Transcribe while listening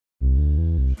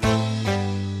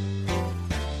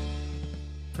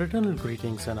fraternal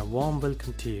greetings and a warm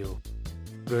welcome to you.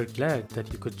 We're glad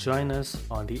that you could join us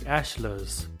on the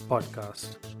Ashlers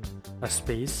podcast, a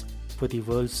space for the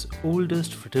world's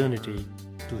oldest fraternity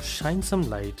to shine some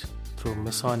light through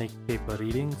Masonic paper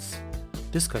readings,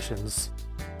 discussions,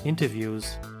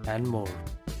 interviews, and more.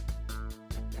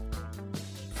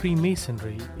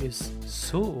 Freemasonry is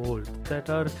so old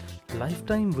that our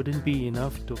lifetime wouldn't be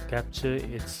enough to capture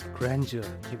its grandeur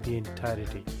in the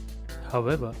entirety.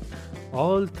 However,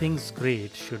 all things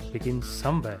great should begin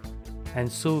somewhere, and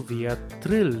so we are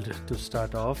thrilled to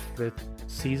start off with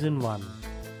Season 1,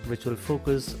 which will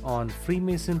focus on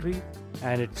Freemasonry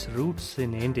and its roots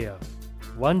in India,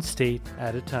 one state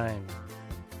at a time.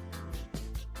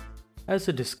 As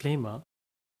a disclaimer,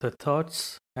 the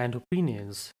thoughts and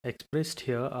opinions expressed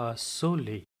here are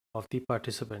solely of the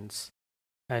participants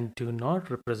and do not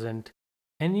represent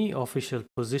any official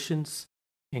positions,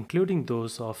 including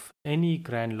those of any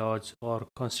Grand Lodge or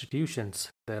constitutions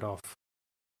thereof.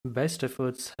 Best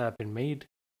efforts have been made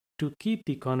to keep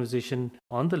the conversation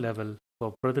on the level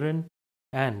for brethren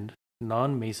and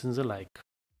non-Masons alike.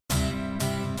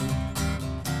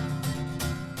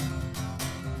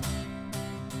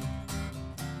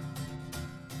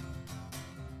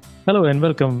 Hello and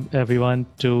welcome everyone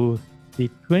to the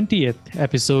 20th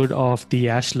episode of the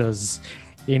Ashlers,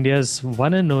 India's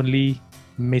one and only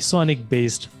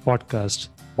Masonic-based podcast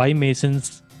by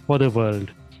Masons for the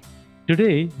world.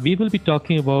 Today, we will be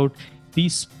talking about the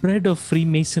spread of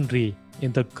Freemasonry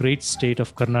in the great state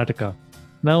of Karnataka.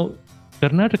 Now,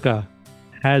 Karnataka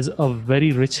has a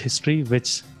very rich history,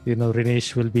 which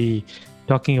Rinesh will be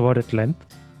talking about at length,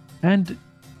 and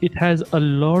it has a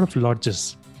lot of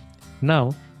lodges.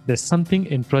 Now, there's something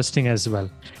interesting as well.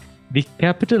 The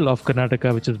capital of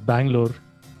Karnataka, which is Bangalore,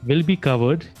 will be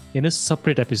covered in a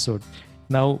separate episode.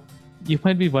 Now, you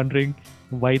might be wondering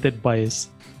why that bias.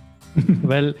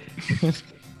 Well,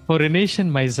 for Rinesh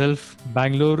and myself,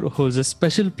 Bangalore holds a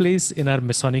special place in our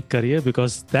Masonic career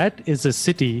because that is a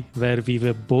city where we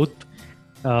were both,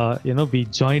 we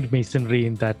joined Masonry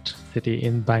in that city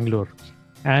in Bangalore.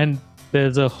 And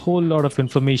there's a whole lot of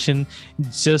information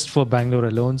just for Bangalore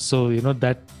alone. So,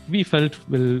 that we felt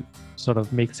will sort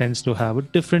of make sense to have a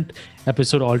different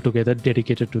episode altogether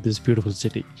dedicated to this beautiful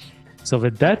city. So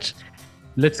with that,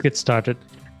 let's get started.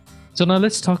 So now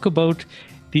let's talk about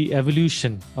the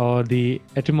evolution or the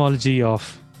etymology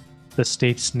of the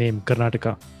state's name,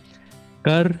 Karnataka.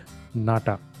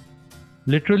 Karnata,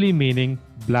 literally meaning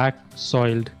black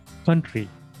soiled country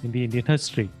in the Indian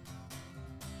history.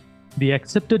 The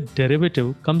accepted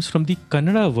derivative comes from the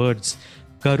Kannada words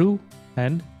Karu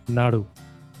and Nadu,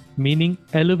 meaning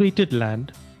elevated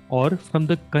land, or from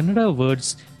the Kannada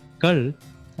words Kal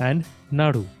and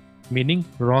Nadu, meaning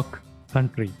rock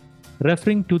country,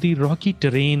 referring to the rocky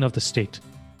terrain of the state.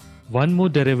 One more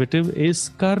derivative is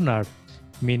Karnad,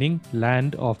 meaning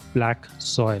land of black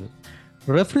soil,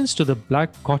 reference to the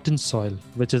black cotton soil,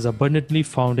 which is abundantly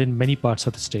found in many parts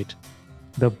of the state.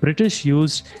 The British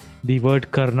used the word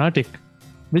Carnatic,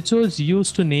 which was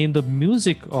used to name the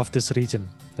music of this region,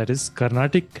 that is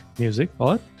Carnatic music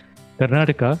or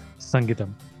Karnataka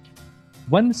Sangeetam.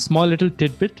 One small little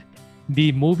tidbit,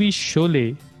 the movie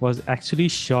Sholay was actually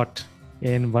shot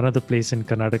in one of the places in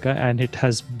Karnataka and it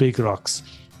has big rocks.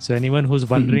 So anyone who's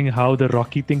wondering how the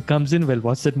rocky thing comes in, well,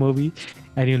 watch that movie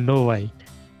and you'll know why.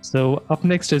 So up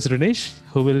next is Rinesh,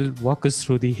 who will walk us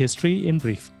through the history in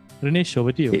brief. Rinesh,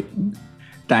 over to you.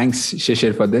 Thanks,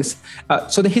 Shishir, for this.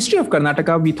 So the history of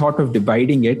Karnataka, we thought of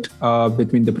dividing it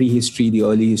between the prehistory, the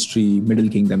early history, middle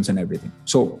kingdoms and everything.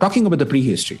 So talking about the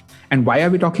prehistory. And why are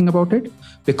we talking about it?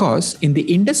 Because in the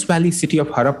Indus Valley city of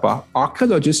Harappa,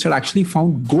 archaeologists had actually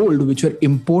found gold which were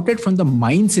imported from the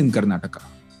mines in Karnataka.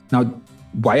 Now,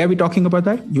 why are we talking about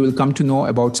that? You will come to know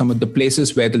about some of the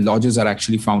places where the lodges are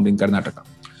actually found in Karnataka.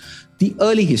 The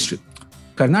early history.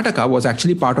 Karnataka was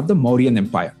actually part of the Mauryan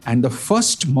Empire, and the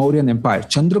first Mauryan Empire,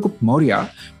 Chandragupta Maurya,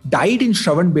 died in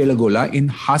Shravanbelagola in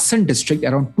Hassan district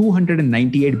around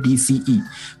 298 BCE,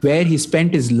 where he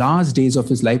spent his last days of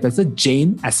his life as a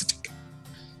Jain ascetic.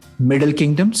 Middle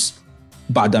kingdoms,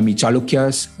 Badami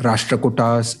Chalukyas,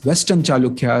 Rashtrakutas, Western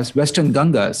Chalukyas, Western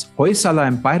Gangas, Hoysala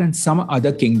Empire, and some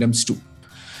other kingdoms too.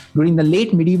 During the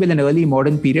late medieval and early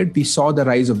modern period, we saw the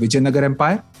rise of Vijayanagar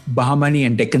Empire, Bahmani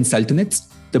and Deccan Sultanates,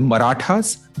 the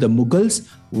Marathas, the Mughals,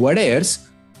 Wadairs,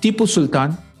 Tipu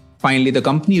Sultan, finally the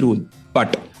company rule.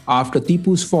 But after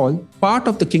Tipu's fall, part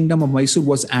of the kingdom of Mysore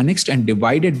was annexed and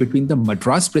divided between the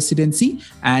Madras Presidency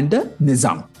and the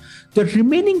Nizam. The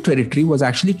remaining territory was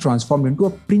actually transformed into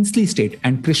a princely state,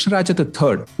 and Krishnaraja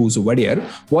III, who's a Wadair,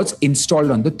 was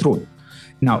installed on the throne.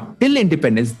 Now, till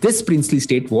independence, this princely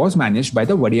state was managed by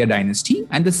the Vadiya dynasty,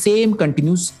 and the same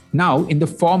continues now in the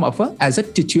form of as a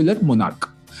titular monarch.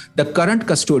 The current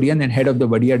custodian and head of the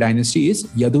Vadiya dynasty is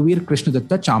Yaduvir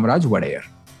Krishnadatta Chamraj Vadayar.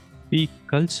 The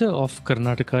culture of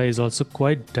Karnataka is also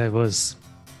quite diverse.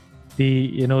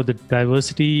 The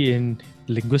diversity in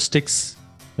linguistics,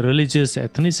 religious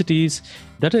ethnicities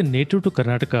that are native to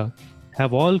Karnataka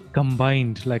have all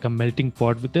combined like a melting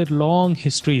pot with their long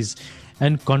histories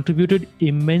and contributed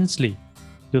immensely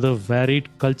to the varied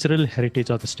cultural heritage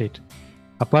of the state.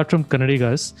 Apart from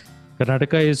Kannadigas,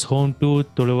 Karnataka is home to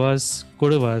Tuluvas,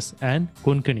 Kodavas, and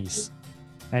Konkanis.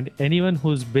 And anyone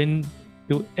who's been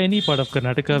to any part of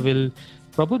Karnataka will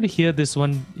probably hear this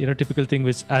one, typical thing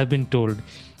which I've been told.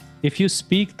 If you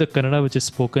speak the Kannada which is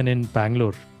spoken in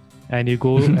Bangalore and you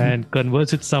go and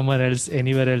converse with someone else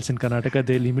anywhere else in Karnataka,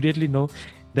 they'll immediately know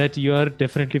that you are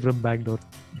definitely from Bangalore.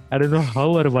 I don't know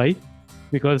how or why,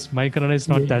 because my Kannada is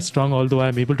not that strong, although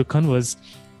I'm able to converse.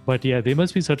 But yeah, there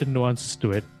must be certain nuances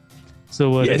to it.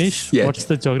 So Anish, what's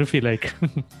the geography like?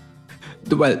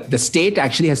 Well, the state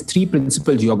actually has three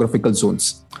principal geographical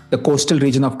zones. The coastal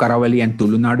region of Karavali and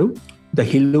Tulunadu, the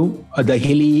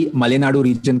hilly Malenadu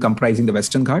region comprising the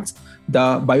Western Ghats, the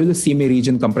Bayulu-Sime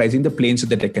region comprising the plains of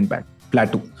the Deccan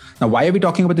Plateau. Now, why are we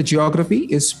talking about the geography?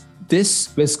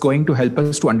 This was going to help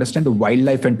us to understand the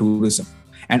wildlife and tourism.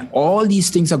 And all these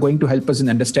things are going to help us in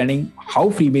understanding how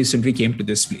Freemasonry came to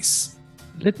this place.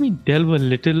 Let me delve a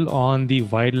little on the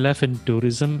wildlife and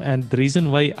tourism, and the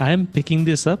reason why I am picking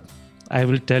this up, I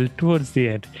will tell towards the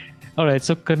end. All right,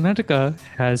 so Karnataka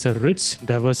has a rich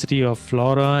diversity of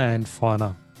flora and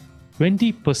fauna.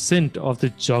 20% of the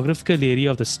geographical area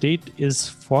of the state is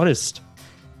forest,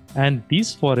 and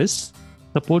these forests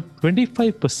support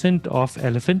 25% of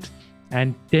elephant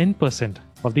and 10%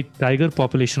 of the tiger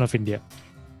population of India.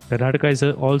 Karnataka is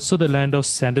also the land of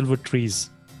sandalwood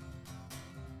trees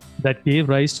that gave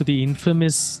rise to the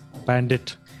infamous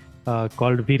bandit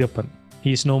called Veerappan.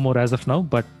 He is no more as of now,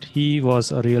 but he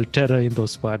was a real terror in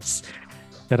those parts.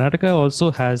 Karnataka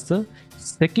also has the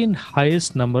second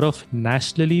highest number of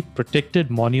nationally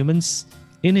protected monuments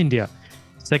in India,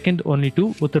 second only to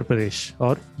Uttar Pradesh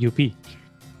or UP.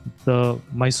 The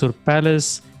Mysore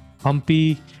Palace,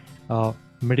 Hampi,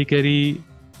 Medikeri,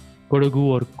 Kodagu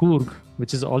or Coorg,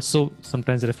 which is also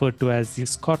sometimes referred to as the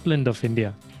Scotland of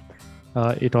India.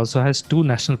 It also has two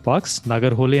national parks,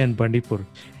 Nagarhole and Bandipur.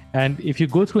 And if you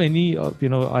go through any,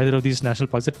 either of these national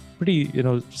parks, they're pretty,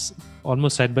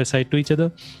 almost side by side to each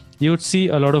other. You would see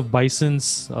a lot of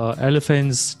bisons,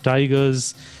 elephants,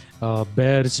 tigers,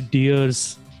 bears,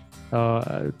 deers,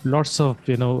 lots of,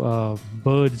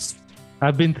 birds.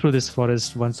 I've been through this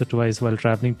forest once or twice while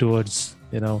traveling towards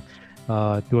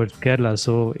Kerala.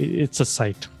 So it's a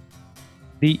sight.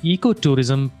 The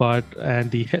ecotourism part and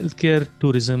the healthcare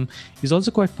tourism is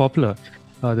also quite popular.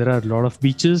 There are a lot of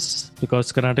beaches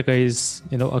because Karnataka is,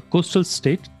 a coastal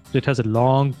state. It has a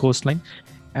long coastline,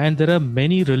 and there are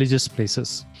many religious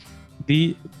places.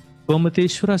 The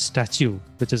Gomateshwara statue,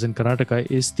 which is in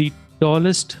Karnataka, is the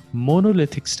tallest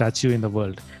monolithic statue in the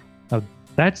world. Now,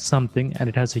 that's something, and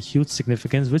it has a huge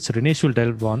significance, which Rinesh will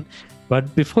delve on.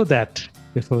 But before that,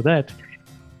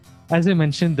 as I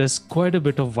mentioned, there's quite a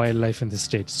bit of wildlife in the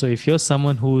state. So if you're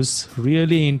someone who's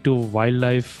really into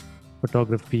wildlife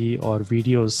photography or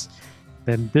videos,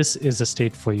 then this is a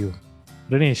state for you.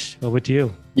 Rinesh, over to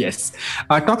you. Yes.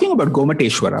 Talking about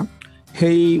Gomateshwara,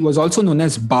 he was also known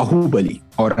as Bahubali,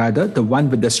 or rather the one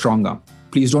with the strong arm.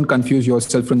 Please don't confuse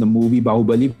yourself from the movie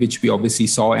Bahubali, which we obviously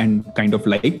saw and kind of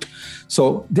liked.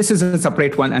 So this is a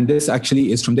separate one, and this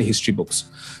actually is from the history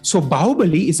books. So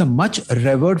Bahubali is a much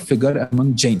revered figure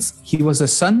among Jains. He was the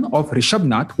son of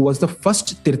Rishabhnath, who was the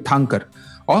first Tirthankar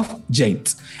of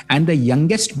Jains and the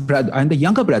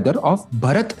younger brother of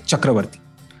Bharat Chakravarti.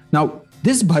 Now,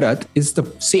 this Bharat is the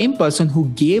same person who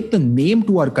gave the name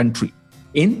to our country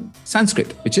in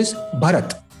Sanskrit, which is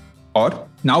Bharat, or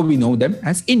now we know them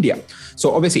as India.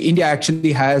 So obviously India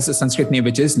actually has a Sanskrit name,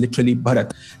 which is literally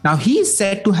Bharat. Now he is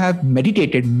said to have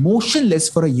meditated motionless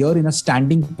for a year in a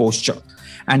standing posture.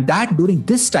 And that during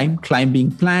this time,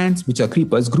 climbing plants, which are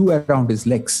creepers, grew around his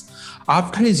legs.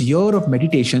 After his year of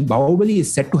meditation, Bahubali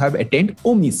is said to have attained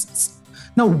omniscience.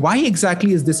 Now, why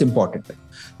exactly is this important?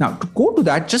 Now, to go to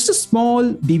that, just a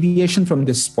small deviation from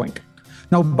this point.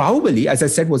 Now, Bahubali, as I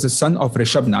said, was a son of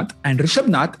Rishabhnath, and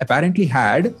Rishabhnath apparently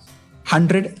had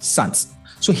 100 sons.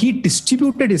 So he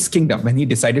distributed his kingdom when he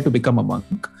decided to become a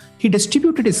monk. He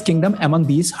distributed his kingdom among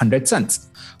these 100 sons.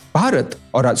 Bharata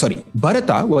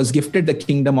was gifted the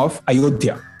kingdom of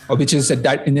Ayodhya, which is in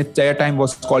that time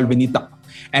was called Vinita.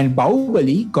 And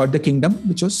Bahubali got the kingdom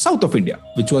which was south of India,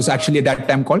 which was actually at that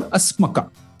time called Asmaka.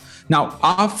 Now,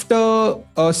 after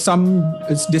some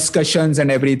discussions and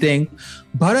everything,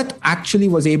 Bharat actually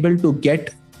was able to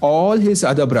get all his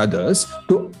other brothers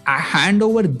to hand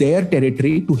over their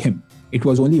territory to him. It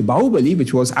was only Bahubali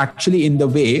which was actually in the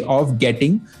way of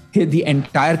getting the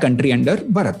entire country under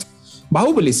Bharat.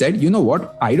 Bahubali said, you know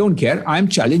what, I don't care, I'm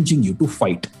challenging you to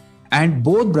fight. And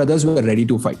both brothers were ready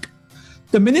to fight.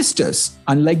 The ministers,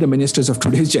 unlike the ministers of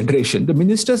today's generation, the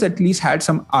ministers at least had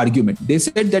some argument. They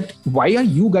said that, why are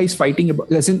you guys fighting?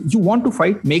 Listen, you want to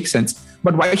fight, makes sense.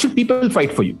 But why should people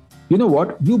fight for you? You know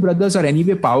what? You brothers are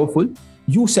anyway powerful.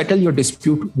 You settle your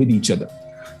dispute with each other.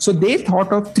 So they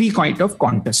thought of three kinds of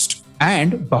contests.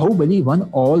 And Bahubali won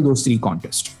all those three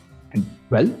contests. And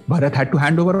well, Bharat had to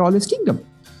hand over all his kingdom.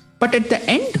 But at the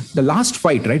end, the last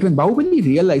fight, right, when Bahubali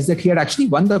realized that he had actually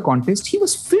won the contest, he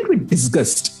was filled with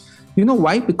disgust. You know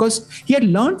why? Because he had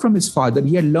learned from his father,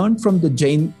 he had learned from the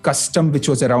Jain custom which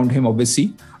was around him,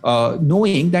 obviously,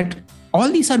 knowing that all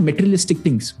these are materialistic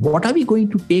things. What are we going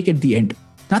to take at the end?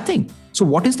 Nothing. So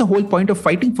what is the whole point of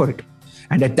fighting for it?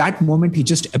 And at that moment, he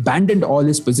just abandoned all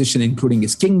his possession, including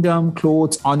his kingdom,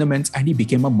 clothes, ornaments, and he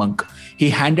became a monk. He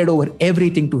handed over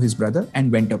everything to his brother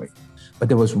and went away. But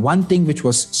there was one thing which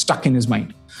was stuck in his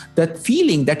mind. That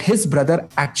feeling that his brother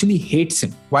actually hates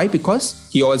him. Why? Because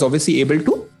he was obviously able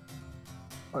to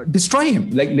destroy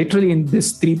him, like literally in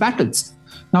these three battles.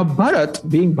 Now, Bharat,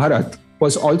 being Bharat,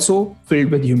 was also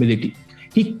filled with humility.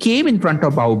 He came in front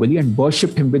of Bahubali and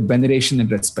worshipped him with veneration and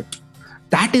respect.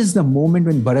 That is the moment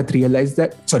when when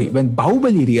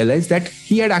Bahubali realized that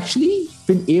he had actually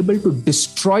been able to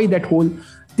destroy that whole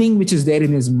thing which is there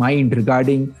in his mind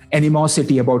regarding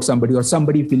animosity about somebody or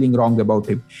somebody feeling wrong about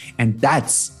him. And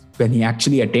that's when he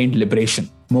actually attained liberation,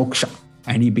 moksha,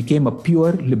 and he became a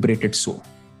pure liberated soul.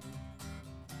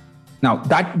 Now,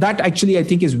 that actually I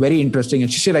think is very interesting.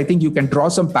 And Shishir, I think you can draw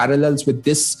some parallels with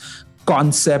this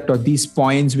concept or these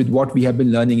points with what we have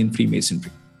been learning in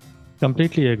Freemasonry.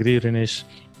 Completely agree, Rinesh.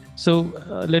 So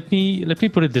let me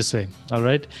put it this way. All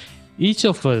right. Each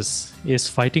of us is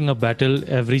fighting a battle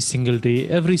every single day,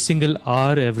 every single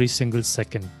hour, every single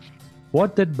second.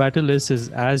 What that battle is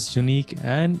as unique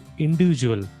and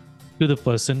individual to the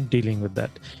person dealing with that.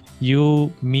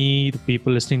 You, me, the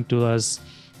people listening to us,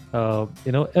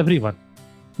 everyone.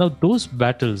 Now, those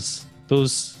battles,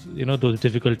 those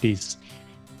difficulties,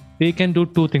 they can do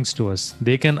two things to us.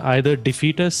 They can either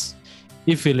defeat us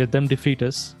if we let them defeat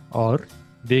us, or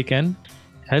they can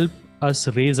help us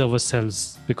raise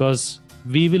ourselves because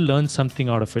we will learn something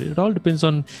out of it. It all depends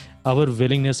on our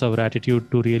willingness, our attitude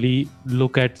to really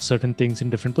look at certain things in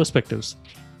different perspectives.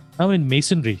 Now, in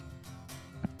Masonry,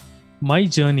 my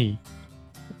journey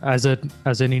as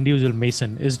an individual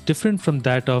Mason is different from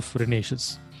that of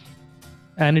Renesh's.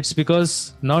 And it's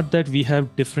because not that we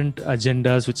have different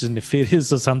agendas, which is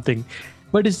nefarious or something,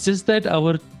 but it's just that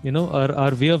our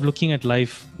way of looking at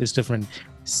life is different.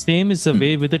 Same is the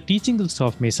way with the teachings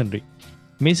of Masonry.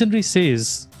 Masonry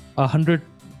says 100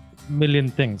 million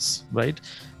things, right?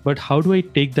 But how do I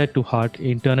take that to heart,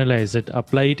 internalize it,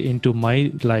 apply it into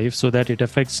my life so that it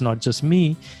affects not just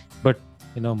me, but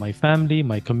my family,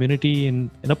 my community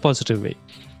in a positive way.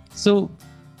 So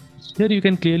here you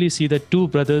can clearly see that two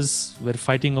brothers were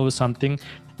fighting over something.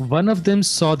 One of them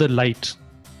saw the light.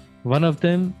 One of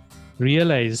them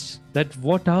realized that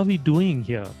what are we doing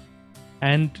here?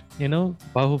 And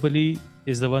Bahubali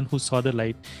is the one who saw the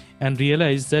light and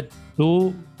realized that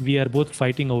though we are both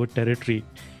fighting over territory,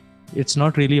 it's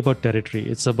not really about territory.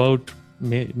 It's about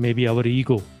maybe our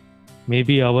ego,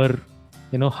 maybe our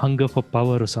hunger for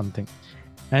power or something.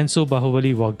 And so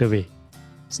Bahubali walked away,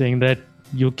 saying that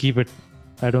you keep it.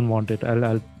 I don't want it.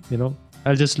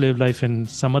 I'll just live life in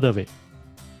some other way.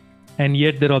 And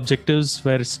yet their objectives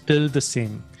were still the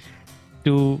same,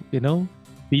 to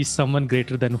be someone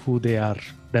greater than who they are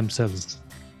themselves.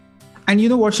 And you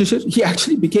know what, Shishir? He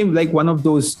actually became like one of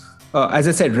those, as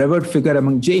I said, revered figure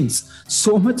among Jains.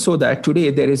 So much so that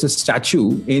today there is a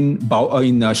statue in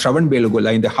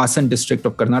Shravanbelogola in the Hassan district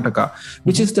of Karnataka,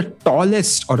 which is the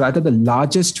tallest, or rather the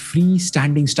largest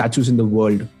freestanding statues in the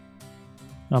world.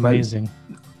 Amazing.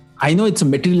 Well, I know it's a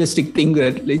materialistic thing,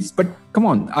 but come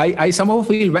on, I somehow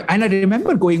feel, and I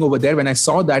remember going over there when I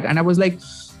saw that, and I was like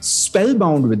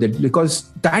spellbound with it, because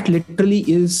that literally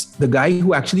is the guy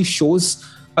who actually shows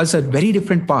us a very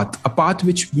different path, a path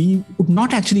which we would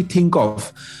not actually think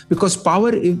of, because power,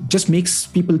 it just makes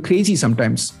people crazy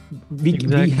sometimes. We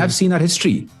have seen our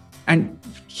history, and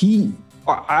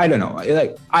I don't know,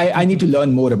 like I need to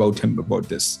learn more about him, about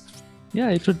this. Yeah,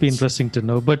 it would be interesting to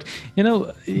know. But,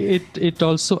 it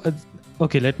also...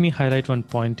 Okay, let me highlight one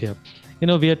point here.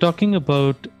 We are talking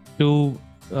about two,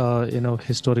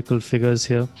 historical figures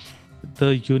here.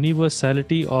 The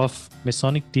universality of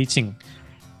Masonic teaching,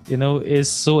 is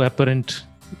so apparent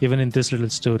even in this little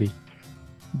story.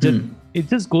 It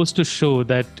just goes to show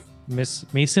that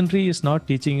Masonry is not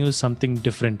teaching you something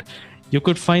different. You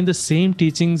could find the same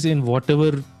teachings in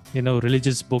whatever,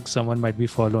 religious book someone might be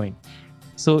following.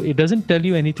 So it doesn't tell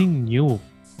you anything new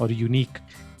or unique.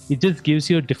 It just gives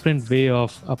you a different way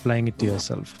of applying it to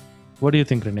yourself. What do you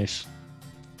think, Rinesh?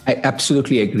 I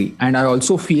absolutely agree. And I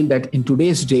also feel that in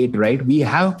today's date, right, we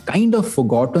have kind of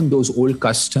forgotten those old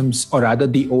customs, or rather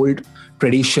the old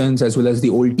traditions as well as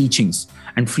the old teachings.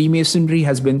 And Freemasonry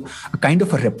has been a kind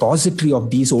of a repository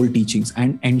of these old teachings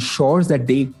and ensures that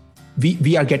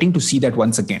we are getting to see that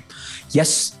once again.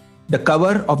 Yes, the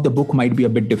cover of the book might be a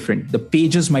bit different. The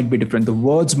pages might be different. The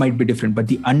words might be different. But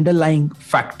the underlying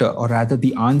factor, or rather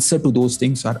the answer to those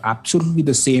things, are absolutely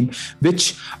the same,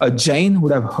 which a Jain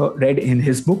would have read in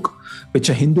his book, which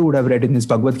a Hindu would have read in his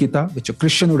Bhagavad Gita, which a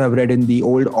Christian would have read in the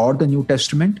Old or the New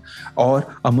Testament,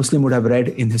 or a Muslim would have read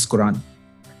in his Quran.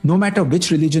 No matter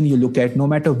which religion you look at, no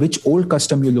matter which old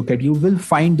custom you look at, you will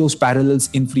find those parallels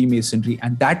in Freemasonry.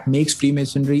 And that makes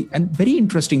Freemasonry a very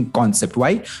interesting concept.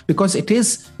 Why? Because it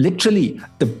is literally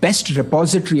the best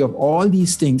repository of all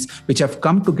these things which have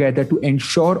come together to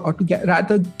ensure, or to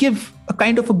rather give a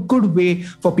kind of a good way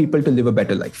for people to live a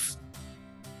better life.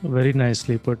 Very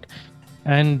nicely put.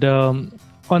 And on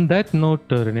that note,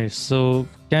 Rinesh, so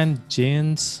can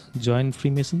Jains join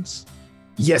Freemasons?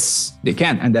 Yes, they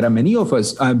can. And there are many of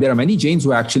us, there are many Jains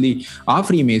who actually are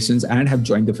Freemasons and have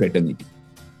joined the fraternity.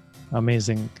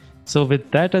 Amazing. So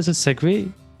with that as a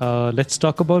segue, let's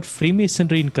talk about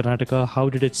Freemasonry in Karnataka. How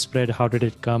did it spread? How did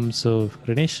it come? So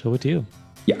Rinesh, over to you.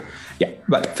 Yeah.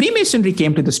 Well, Freemasonry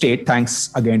came to the state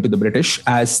thanks again to the British,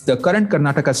 as the current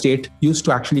Karnataka state used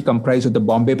to actually comprise of the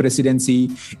Bombay Presidency,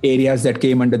 areas that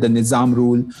came under the Nizam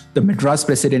rule, the Madras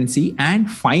Presidency, and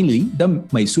finally the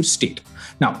Mysore state.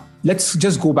 Now, let's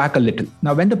just go back a little.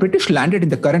 Now, when the British landed in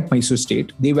the current Mysore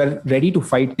state, they were ready to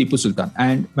fight Tipu Sultan.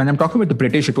 And when I'm talking about the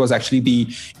British, it was actually the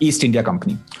East India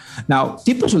Company. Now,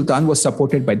 Tipu Sultan was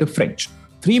supported by the French.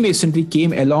 Freemasonry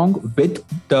came along with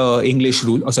the English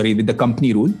rule, with the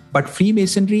company rule, but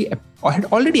Freemasonry had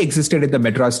already existed in the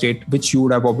Madras state, which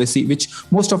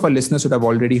most of our listeners would have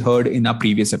already heard in our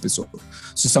previous episode.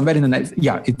 So somewhere it's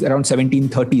around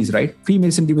 1730s, right?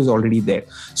 Freemasonry was already there.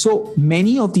 So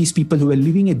many of these people who were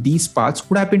living at these parts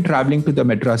would have been traveling to the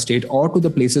Madras state or to the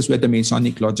places where the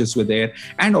Masonic lodges were there,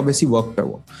 and obviously worked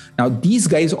over. Now, these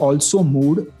guys also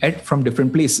moved from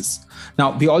different places.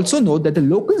 Now, we also know that the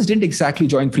locals didn't exactly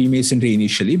join Freemasonry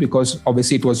initially, because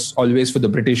obviously it was always for the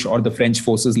British or the French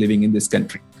forces living in this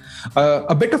country.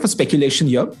 A bit of a speculation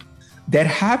here. There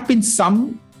have been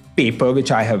some paper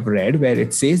which I have read where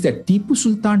it says that Tipu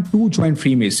Sultan too joined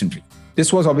Freemasonry.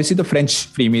 This was obviously the French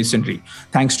Freemasonry,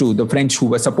 thanks to the French who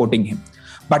were supporting him.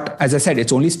 But as I said,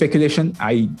 it's only speculation.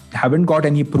 I haven't got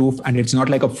any proof, and it's not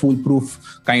like a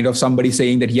foolproof kind of somebody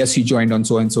saying that, yes, he joined on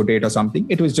so-and-so date or something.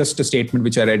 It was just a statement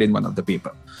which I read in one of the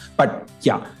paper. But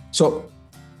yeah, so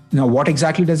now what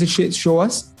exactly does it show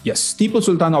us? Yes, Tipu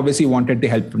Sultan obviously wanted the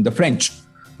help from the French.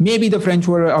 Maybe the French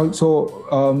were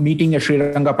also meeting at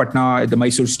Srirangapatna at the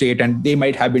Mysore state, and they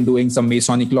might have been doing some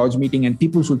Masonic lodge meeting, and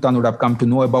Tipu Sultan would have come to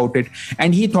know about it.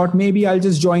 And he thought, maybe I'll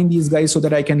just join these guys so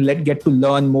that I can get to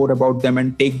learn more about them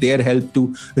and take their help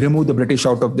to remove the British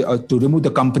out of to remove the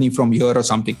company from here or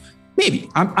something. Maybe.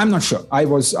 I'm not sure.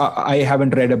 I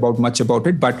haven't read much about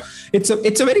it, but it's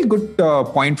a very good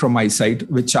point from my side,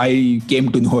 which I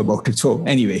came to know about it. So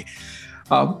anyway,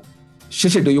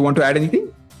 Shishir, do you want to add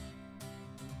anything?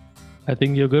 I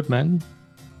think you're good, man.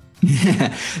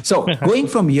 So going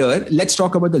from here, let's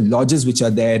talk about the lodges which are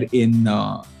there in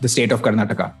the state of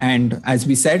Karnataka. And as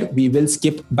we said, we will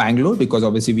skip Bangalore because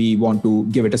obviously we want to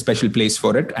give it a special place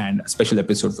for it and a special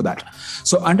episode for that.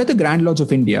 So under the Grand Lodge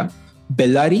of India,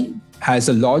 Bellary has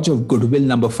a lodge of Goodwill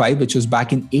number 5, which was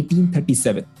back in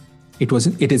 1837.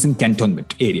 It is in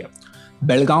Cantonment area.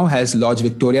 Belgaum has Lodge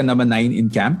Victoria number 9 in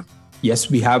Camp.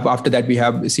 Yes, we have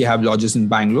lodges in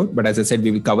Bangalore, but as I said, we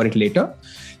will cover it later.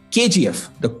 KGF,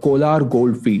 the Kolar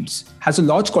Goldfields, has a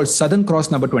lodge called Southern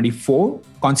Cross number 24,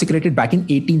 consecrated back in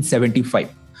 1875.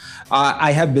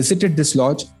 I have visited this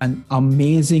lodge, an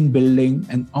amazing building,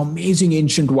 an amazing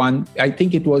ancient one. I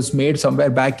think it was made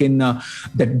somewhere back in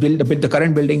the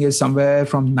current building is somewhere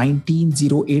from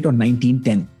 1908 or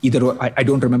 1910. I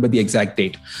don't remember the exact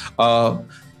date.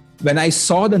 When I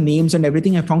saw the names and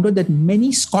everything, I found out that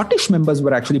many Scottish members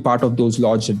were actually part of those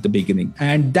lodges at the beginning.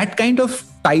 And that kind of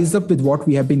ties up with what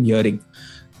we have been hearing.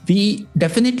 we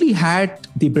definitely had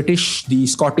the British, the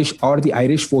Scottish, or the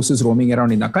Irish forces roaming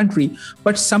around in our country,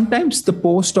 but sometimes the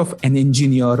post of an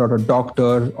engineer or a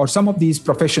doctor or some of these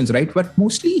professions, right, were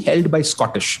mostly held by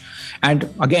Scottish. And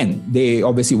again, they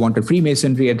obviously wanted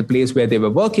Freemasonry at the place where they were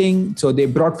working, so they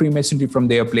brought Freemasonry from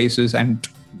their places. And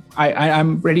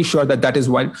I'm pretty sure that is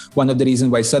one of the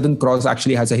reasons why Southern Cross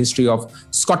actually has a history of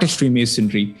Scottish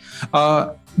Freemasonry.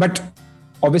 But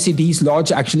obviously, these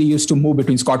lodges actually used to move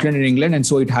between Scotland and England, and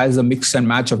so it has a mix and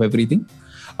match of everything.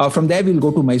 From there, we'll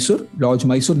go to Mysore, Lodge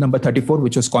Mysore number 34,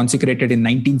 which was consecrated in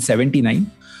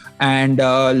 1979, and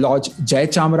Lodge Jai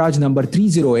Chamaraj number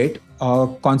 308,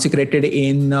 consecrated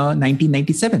in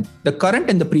 1997. The current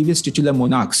and the previous titular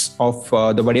monarchs of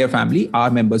the Wadeya family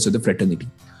are members of the fraternity.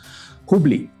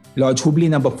 Hubli, Lodge Hubli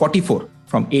number 44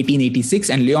 from 1886,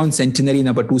 and Leon Centenary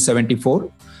number 274.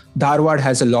 Dharwad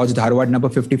has a Lodge Dharwad number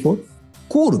 54.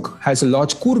 Coorg has a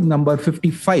Lodge Coorg number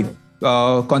 55,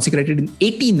 consecrated in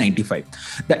 1895.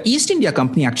 The East India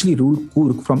Company actually ruled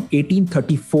Coorg from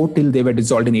 1834 till they were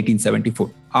dissolved in 1874,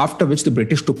 after which the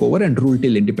British took over and ruled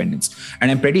till independence.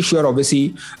 And I'm pretty sure,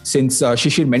 obviously, since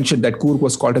Shishir mentioned that Coorg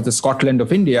was called as the Scotland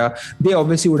of India, they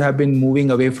obviously would have been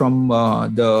moving away from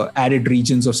the arid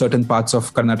regions of certain parts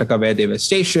of Karnataka where they were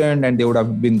stationed, and they would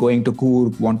have been going to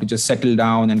Coorg, want to just settle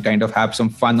down and kind of have some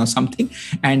fun or something.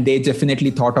 And they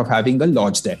definitely thought of having a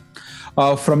lodge there.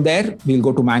 From there, we'll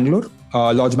go to Mangalore.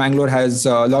 Lodge Mangalore has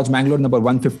Lodge Mangalore number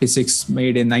 156,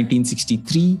 made in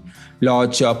 1963.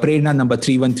 Lodge Prerna number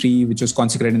 313, which was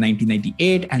consecrated in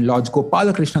 1998. And Lodge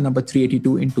Gopalakrishna number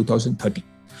 382 in 2013.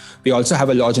 We also have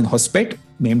a lodge in Hospet,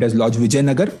 named as Lodge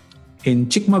Vijayanagar. In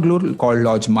Chikmagalur, called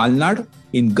Lodge Malnad.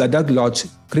 In Gadag, Lodge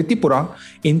Kritipura.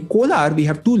 In Kolar, we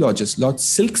have two lodges, Lodge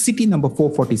Silk City number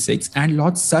 446 and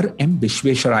Lodge Sir M.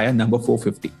 Vishvesharaya number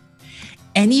 450.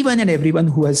 Anyone and everyone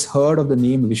who has heard of the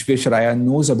name Vishvesharaya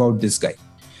knows about this guy.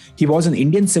 He was an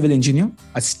Indian civil engineer,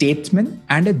 a statesman,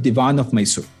 and a Diwan of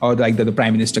Mysore, or like the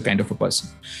Prime Minister kind of a person.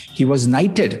 He was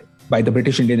knighted by the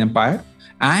British Indian Empire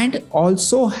and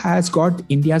also has got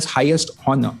India's highest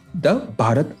honor, the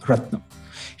Bharat Ratna.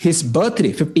 His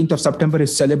birthday, 15th of September,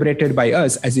 is celebrated by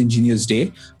us as Engineers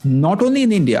Day, not only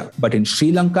in India, but in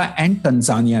Sri Lanka and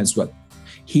Tanzania as well.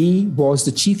 He was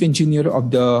the chief engineer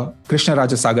of the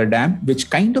Krishnarajasagar Dam, which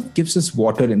kind of gives us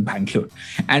water in Bangalore,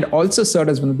 and also served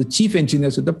as one of the chief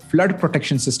engineers of the flood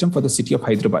protection system for the city of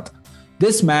Hyderabad.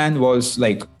 This man was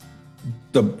like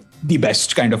the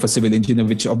best kind of a civil engineer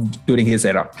during his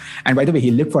era. And by the way,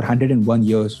 he lived for 101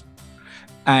 years.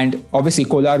 And obviously,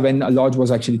 Kolar, when a lodge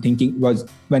was actually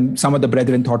when some of the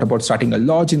brethren thought about starting a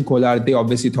lodge in Kolar, they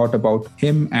obviously thought about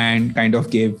him and kind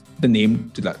of gave the name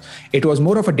to that. It was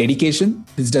more of a dedication.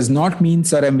 This does not mean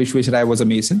Sir M. Vishvesharaya was a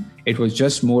Mason. It was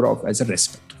just more of as a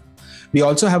respect. We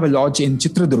also have a lodge in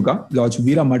Chitradurga, Lodge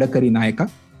Veera Madakari Nayaka,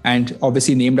 and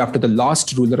obviously named after the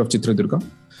last ruler of Chitradurga.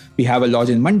 We have a lodge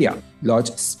in Mandya,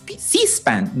 Lodge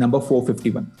C-SPAN, number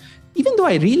 451. Even though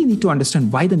I really need to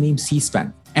understand why the name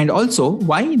C-SPAN. And also,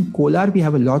 why in Kolar we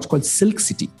have a lodge called Silk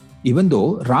City, even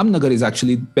though Ramnagar is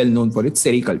actually well known for its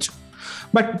sericulture.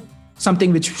 But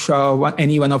something which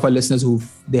any one of our listeners who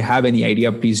they have any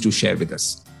idea, please do share with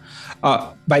us.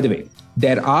 By the way,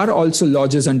 there are also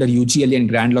lodges under UGLE and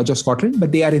Grand Lodge of Scotland,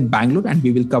 but they are in Bangalore, and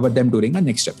we will cover them during our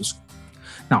next episode.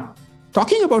 Now,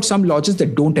 talking about some lodges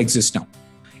that don't exist now.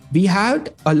 We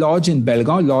had a lodge in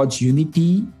Belgaum,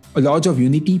 a Lodge of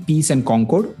Unity, Peace and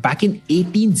Concord back in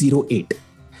 1808.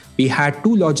 We had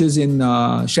two lodges in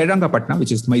Srirangapatna,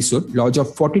 which is Mysore, Lodge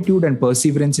of Fortitude and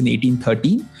Perseverance in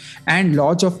 1813, and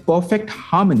Lodge of Perfect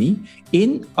Harmony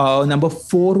in number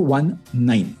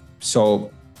 419.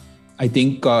 So I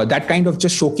think that kind of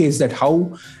just showcased that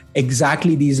how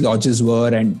exactly these lodges were.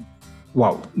 And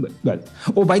wow. Well,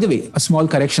 oh, by the way, a small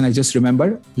correction I just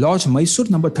remembered. Lodge Mysore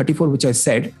number 34, which I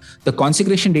said, the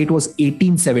consecration date was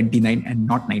 1879 and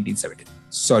not 1970.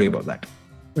 Sorry about that.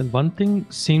 Well, one thing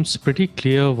seems pretty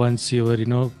clear once you were,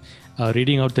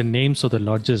 reading out the names of the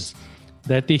lodges,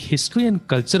 that the history and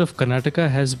culture of Karnataka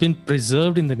has been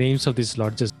preserved in the names of these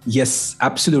lodges. Yes,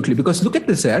 absolutely. Because look at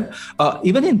this here.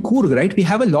 Even in Coorg, right, we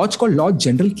have a lodge called Lord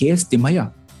General K.S.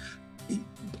 Timaya.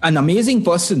 An amazing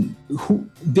person who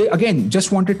they again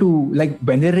just wanted to like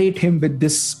venerate him with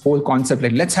this whole concept.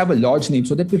 Like, let's have a lodge name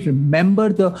so that we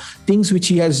remember the things which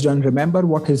he has done, remember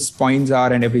what his points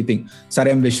are and everything. Sir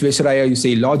M. Vishvesharaya, you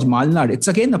say Lodge Malnad. It's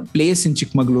again a place in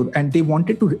Chikmagalur, and they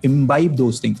wanted to imbibe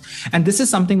those things. And this is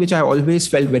something which I always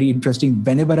felt very interesting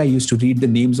whenever I used to read the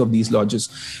names of these lodges.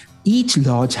 Each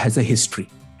lodge has a history.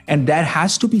 And there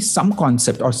has to be some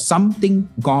concept or something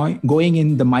going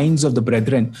in the minds of the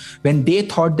brethren when they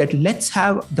thought that let's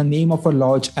have the name of a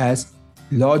lodge as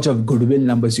Lodge of Goodwill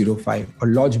number 05 or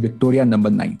Lodge Victoria number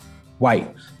 9. Why?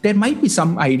 There might be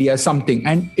some idea, something,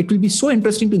 and it will be so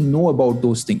interesting to know about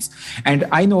those things. And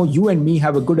I know you and me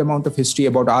have a good amount of history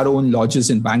about our own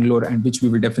lodges in Bangalore, and which we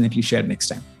will definitely share next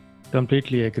time.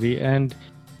 Completely agree. And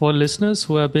for listeners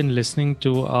who have been listening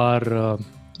to our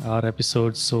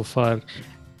episodes so far,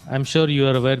 I'm sure you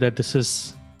are aware that this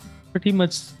is pretty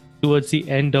much towards the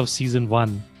end of season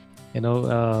 1,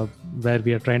 where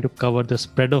we are trying to cover the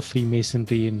spread of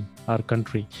Freemasonry in our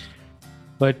country.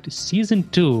 But season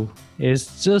 2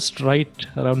 is just right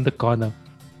around the corner.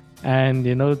 And,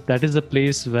 that is a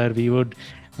place where we would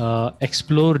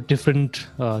explore different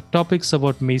topics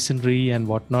about Masonry and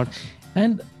whatnot.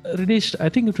 And Rinesh, I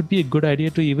think it would be a good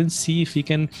idea to even see if we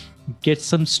can get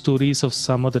some stories of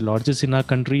some of the lodges in our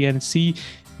country and see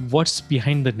what's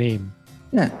behind the name.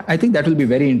 Yeah, I think that will be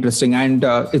very interesting. And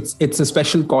it's a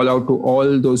special call out to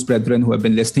all those brethren who have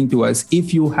been listening to us.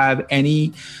 If you have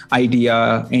any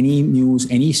idea, any news,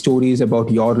 any stories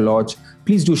about your lodge,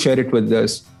 please do share it with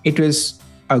us. It is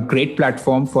a great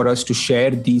platform for us to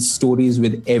share these stories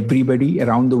with everybody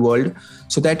around the world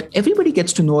so that everybody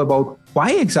gets to know about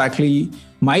why exactly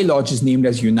my lodge is named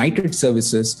as United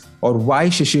Services or why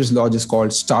Shishir's lodge is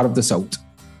called Star of the South.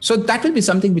 So that will be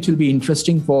something which will be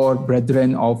interesting for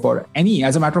brethren or for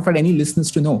as a matter of fact, any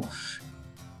listeners to know.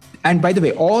 And by the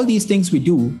way, all these things we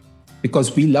do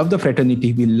because we love the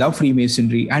fraternity, we love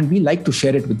Freemasonry, and we like to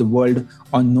share it with the world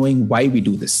on knowing why we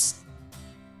do this.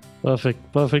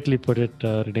 Perfectly put it,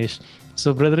 Rinesh.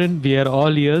 So, brethren, we are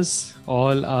all ears.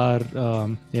 All our, our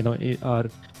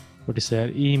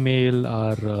email,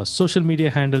 our social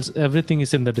media handles, everything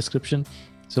is in the description.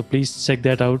 So please check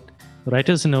that out.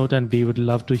 Write us a note and we would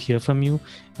love to hear from you.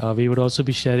 We would also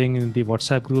be sharing in the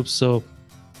WhatsApp group. So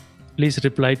please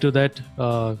reply to that,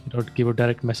 give a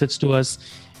direct message to us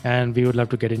and we would love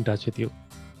to get in touch with you.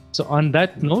 So on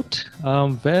that note,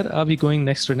 where are we going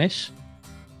next, Rinesh?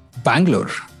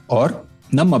 Bangalore or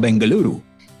Namma Bengaluru.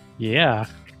 Yeah,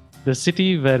 the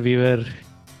city where we were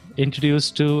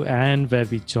introduced to and where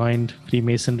we joined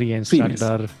Freemasonry and started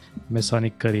our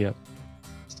Masonic career.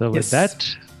 So with that,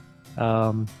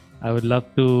 I would love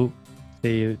to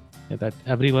say that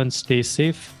everyone stay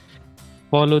safe,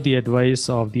 follow the advice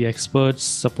of the experts,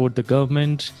 support the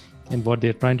government in what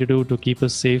they're trying to do to keep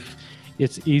us safe.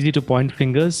 It's easy to point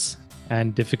fingers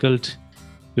and difficult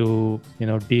to,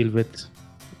 deal with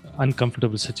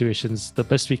uncomfortable situations. The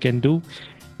best we can do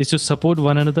is to support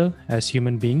one another as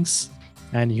human beings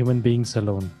and human beings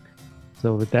alone.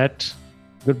 So with that,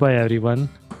 goodbye everyone.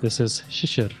 This is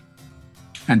Shishir.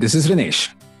 And this is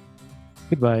Rinesh.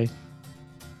 Goodbye.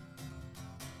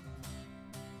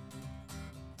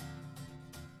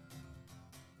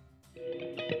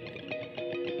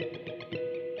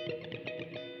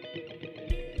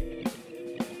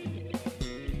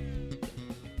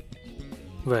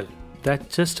 Well, that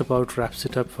just about wraps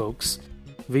it up, folks.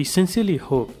 We sincerely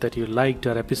hope that you liked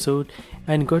our episode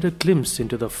and got a glimpse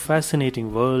into the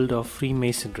fascinating world of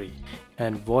Freemasonry.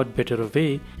 And what better a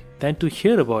way than to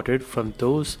hear about it from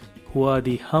those who are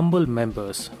the humble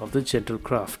members of the gentle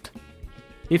craft.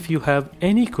 If you have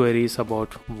any queries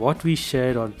about what we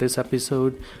shared on this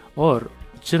episode or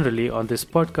generally on this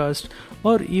podcast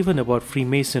or even about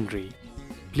Freemasonry,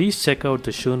 please check out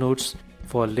the show notes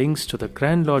for links to the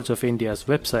Grand Lodge of India's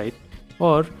website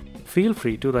or feel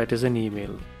free to write us an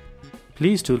email.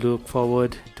 Please do look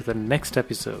forward to the next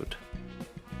episode.